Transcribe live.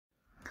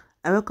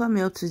I welcome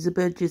you all to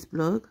the Gist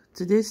blog.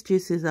 Today's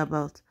gist is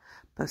about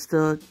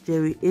Pastor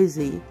Jerry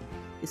Eze.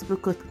 He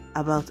spoke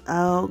about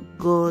how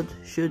God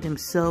showed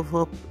himself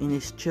up in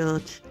his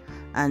church,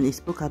 and he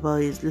spoke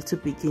about his little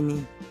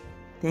beginning.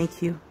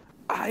 Thank you.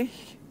 I've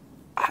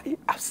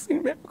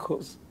seen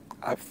miracles.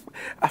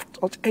 I've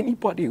taught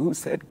anybody who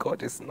said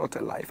God is not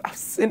alive. I've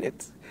seen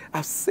it.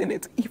 I've seen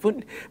it.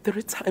 Even there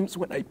are times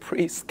when I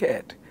pray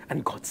scared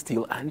and God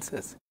still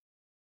answers.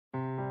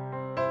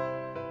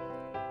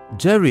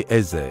 Jerry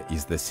Eze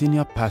is the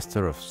senior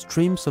pastor of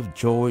Streams of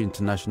Joy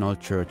International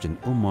Church in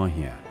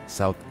Umuahia,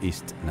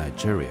 southeast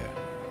Nigeria.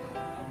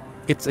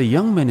 It's a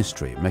young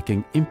ministry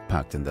making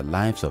impact in the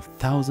lives of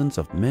thousands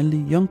of mainly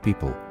young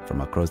people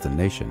from across the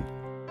nation.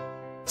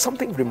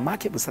 Something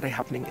remarkable started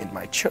happening in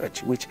my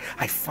church, which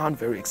I found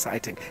very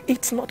exciting.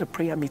 It's not a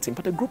prayer meeting,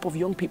 but a group of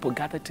young people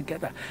gathered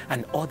together,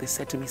 and all they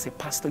said to me, say,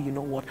 Pastor, you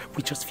know what?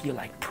 We just feel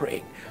like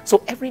praying.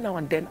 So every now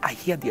and then I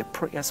hear their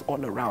prayers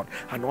all around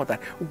and all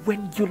that.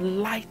 When you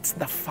light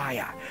the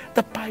fire,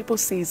 the Bible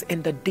says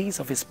in the days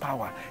of his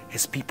power,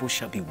 his people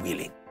shall be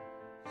willing.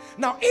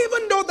 Now,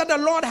 even though that the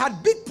Lord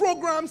had big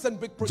programs and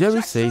big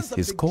Jerry says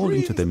his call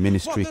into the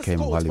ministry came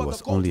while he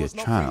was only a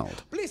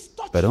child,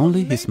 but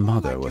only his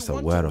mother was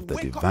aware of the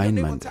divine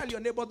mandate.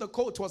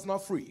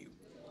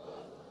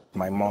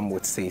 My mom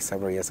would say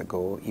several years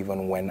ago,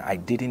 even when I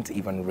didn't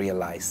even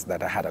realize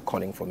that I had a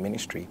calling for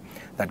ministry,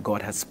 that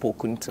God had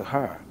spoken to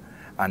her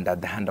and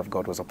that the hand of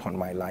God was upon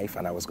my life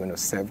and I was going to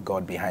serve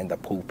God behind the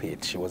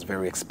pulpit. She was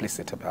very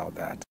explicit about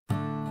that.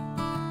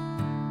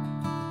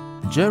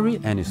 Jerry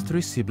and his 3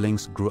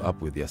 siblings grew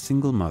up with their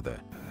single mother.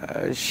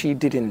 She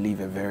didn't live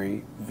a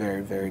very,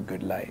 very, very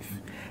good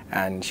life.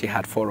 And she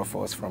had 4 of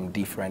us from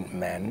different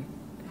men.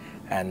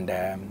 And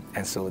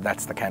so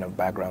that's the kind of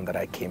background that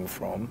I came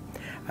from.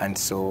 And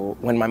so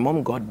when my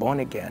mom got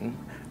born again,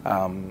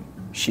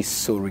 she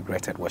so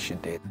regretted what she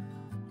did.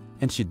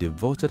 And she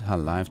devoted her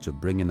life to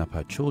bringing up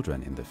her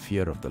children in the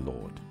fear of the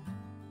Lord.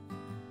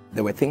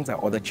 There were things that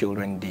other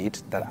children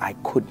did that I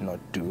could not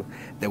do.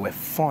 There were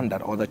fun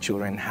that other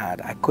children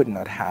had I could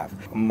not have.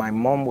 My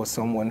mom was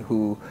someone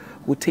who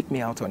would take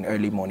me out on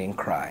early morning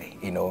cry,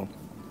 you know,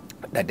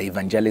 that the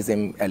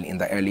evangelism in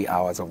the early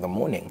hours of the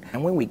morning.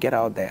 And when we get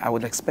out there, I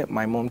would expect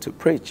my mom to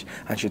preach,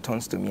 and she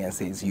turns to me and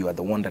says, you are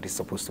the one that is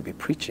supposed to be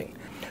preaching.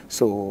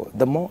 So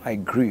the more I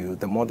grew,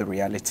 the more the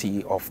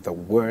reality of the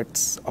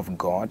words of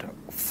God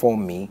for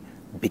me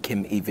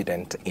became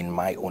evident in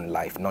my own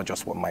life, not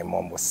just what my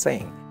mom was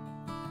saying.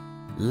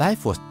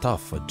 Life was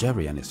tough for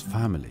Jerry and his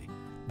family,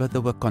 but they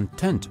were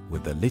content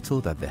with the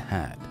little that they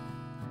had.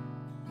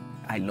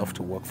 I love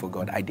to work for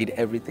God. I did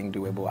everything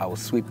doable. I would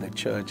sweep the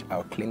church. I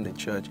would clean the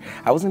church.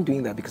 I wasn't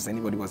doing that because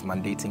anybody was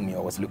mandating me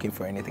or was looking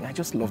for anything. I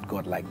just loved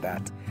God like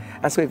that.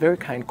 And so a very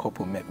kind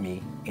couple met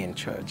me in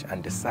church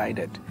and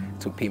decided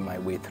to pay my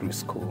way through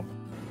school.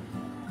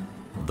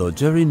 Though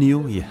Jerry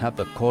knew he had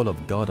the call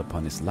of God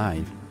upon his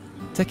life,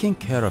 taking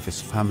care of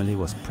his family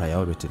was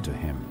priority to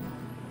him.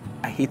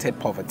 I hated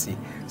poverty,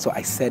 so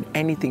I said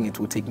anything it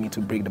would take me to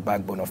break the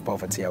backbone of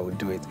poverty, I would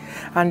do it.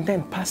 And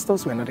then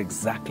pastors were not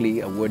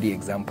exactly worthy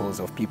examples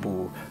of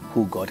people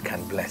who God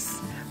can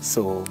bless.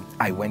 So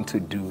I went to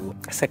do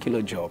a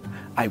secular job.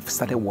 I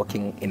started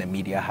working in a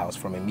media house.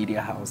 From a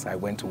media house, I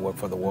went to work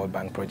for the World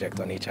Bank project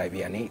on HIV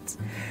and AIDS.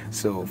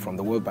 So from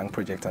the World Bank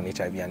project on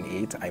HIV and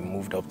AIDS, I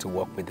moved up to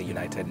work with the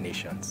United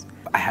Nations.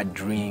 I had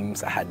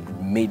dreams, I had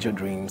major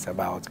dreams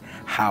about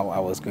how I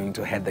was going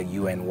to head the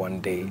UN one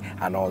day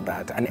and all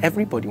that. And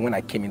everybody, when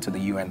I came into the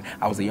UN,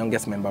 I was the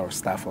youngest member of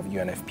staff of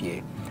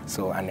UNFPA.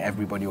 So, and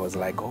everybody was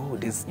like, oh,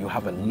 you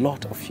have a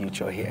lot of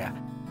future here.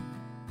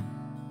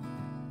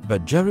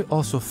 But Jerry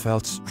also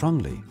felt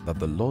strongly that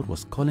the Lord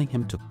was calling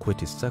him to quit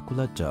his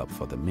secular job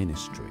for the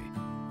ministry.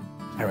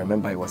 I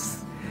remember it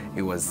was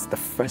the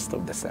 1st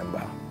of December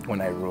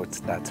when I wrote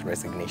that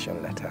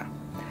resignation letter.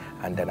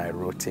 And then I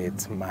wrote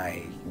it.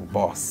 My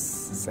boss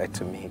said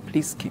to me,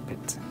 please keep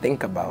it.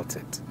 Think about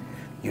it.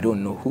 You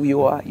don't know who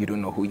you are. You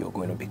don't know who you're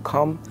going to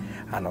become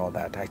and all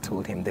that. I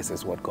told him this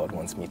is what God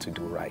wants me to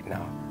do right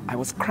now. I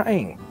was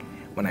crying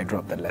when I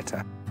dropped the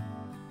letter.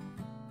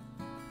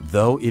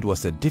 Though it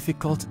was a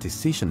difficult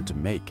decision to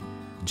make,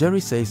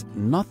 Jerry says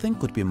nothing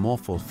could be more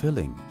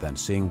fulfilling than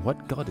seeing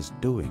what God is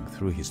doing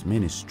through his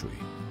ministry.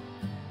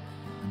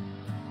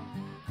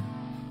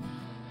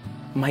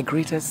 My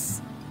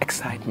greatest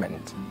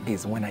excitement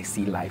is when I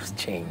see lives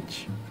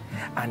change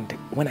and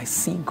when I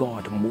see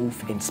God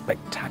move in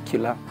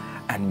spectacular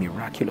and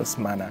miraculous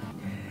manner.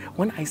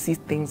 When I see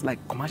things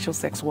like commercial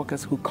sex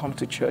workers who come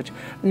to church,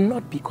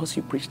 not because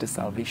you preach the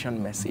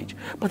salvation message,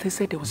 but they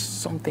say there was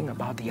something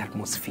about the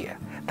atmosphere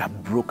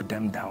that broke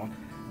them down.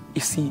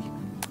 You see,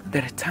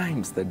 there are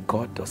times that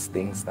God does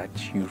things that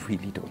you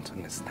really don't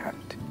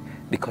understand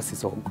because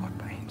it's all God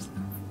by himself.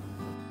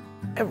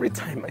 Every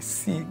time I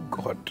see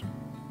God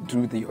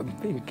do the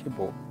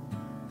unthinkable,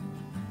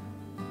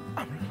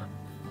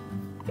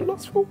 I'm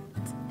lost for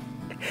words.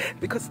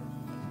 Because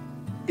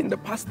in the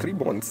past 3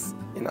 months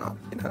in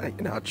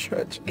our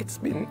church, it's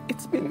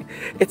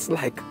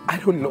like I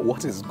don't know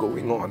what is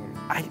going on.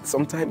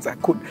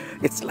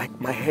 It's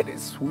like my head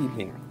is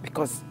swimming,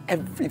 because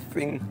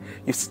everything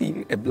you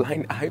see, a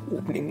blind eye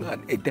opening,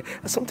 and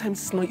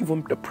sometimes it's not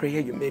even the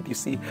prayer you made. You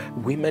see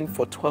women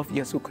for 12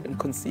 years who couldn't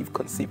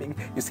conceiving.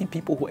 You see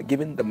people who are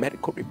given the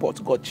medical reports,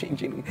 God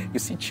changing. You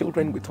see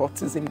children with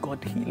autism,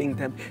 God healing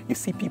them. You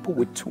see people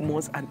with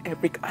tumors and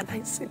everything. And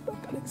I say,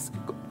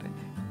 God,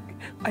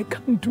 I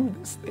can't do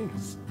these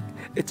things.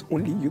 It's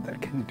only you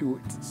that can do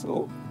it.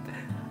 So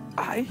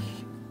I've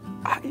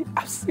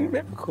seen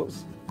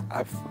miracles.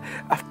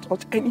 I've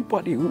taught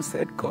anybody who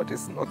said God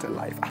is not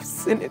alive. I've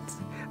seen it.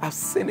 I've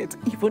seen it.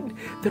 Even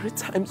there are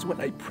times when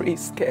I pray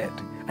scared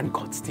and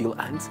God still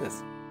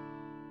answers.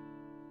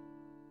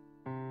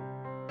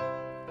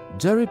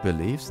 Jerry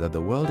believes that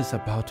the world is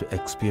about to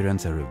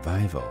experience a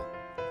revival,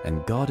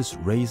 and God is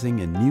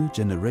raising a new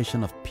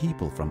generation of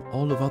people from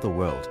all over the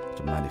world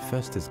to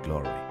manifest His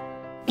glory.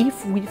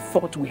 If we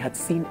thought we had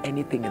seen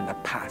anything in the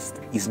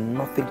past, is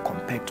nothing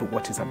compared to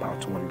what is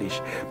about to unleash,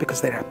 because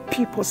there are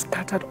people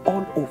scattered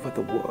all over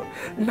the world.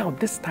 Now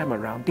this time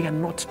around, they are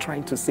not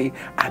trying to say,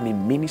 I'm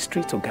in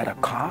ministry to get a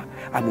car,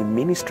 I'm in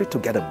ministry to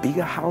get a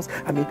bigger house.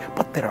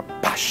 But there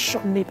are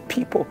passionate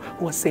people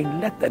who are saying,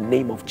 let the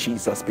name of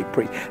Jesus be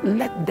praised.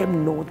 Let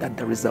them know that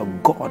there is a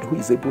God who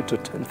is able to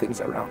turn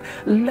things around.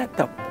 Let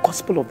the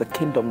gospel of the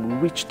kingdom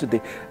reach to the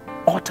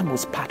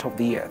uttermost part of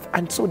the earth.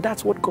 And so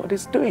that's what God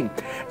is doing.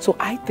 So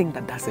I think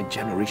that that's a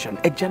generation,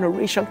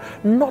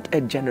 not a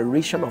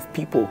generation of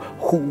people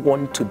who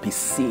want to be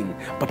seen,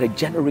 but a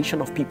generation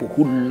of people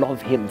who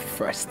love Him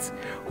first,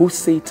 who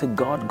say to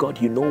God,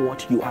 God, you know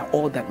what? You are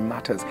all that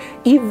matters.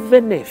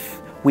 Even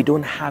if we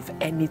don't have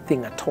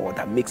anything at all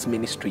that makes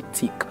ministry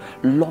tick,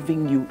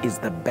 loving you is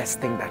the best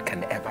thing that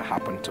can ever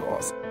happen to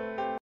us.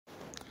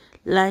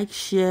 Like,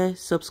 share,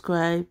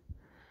 subscribe,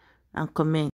 and comment.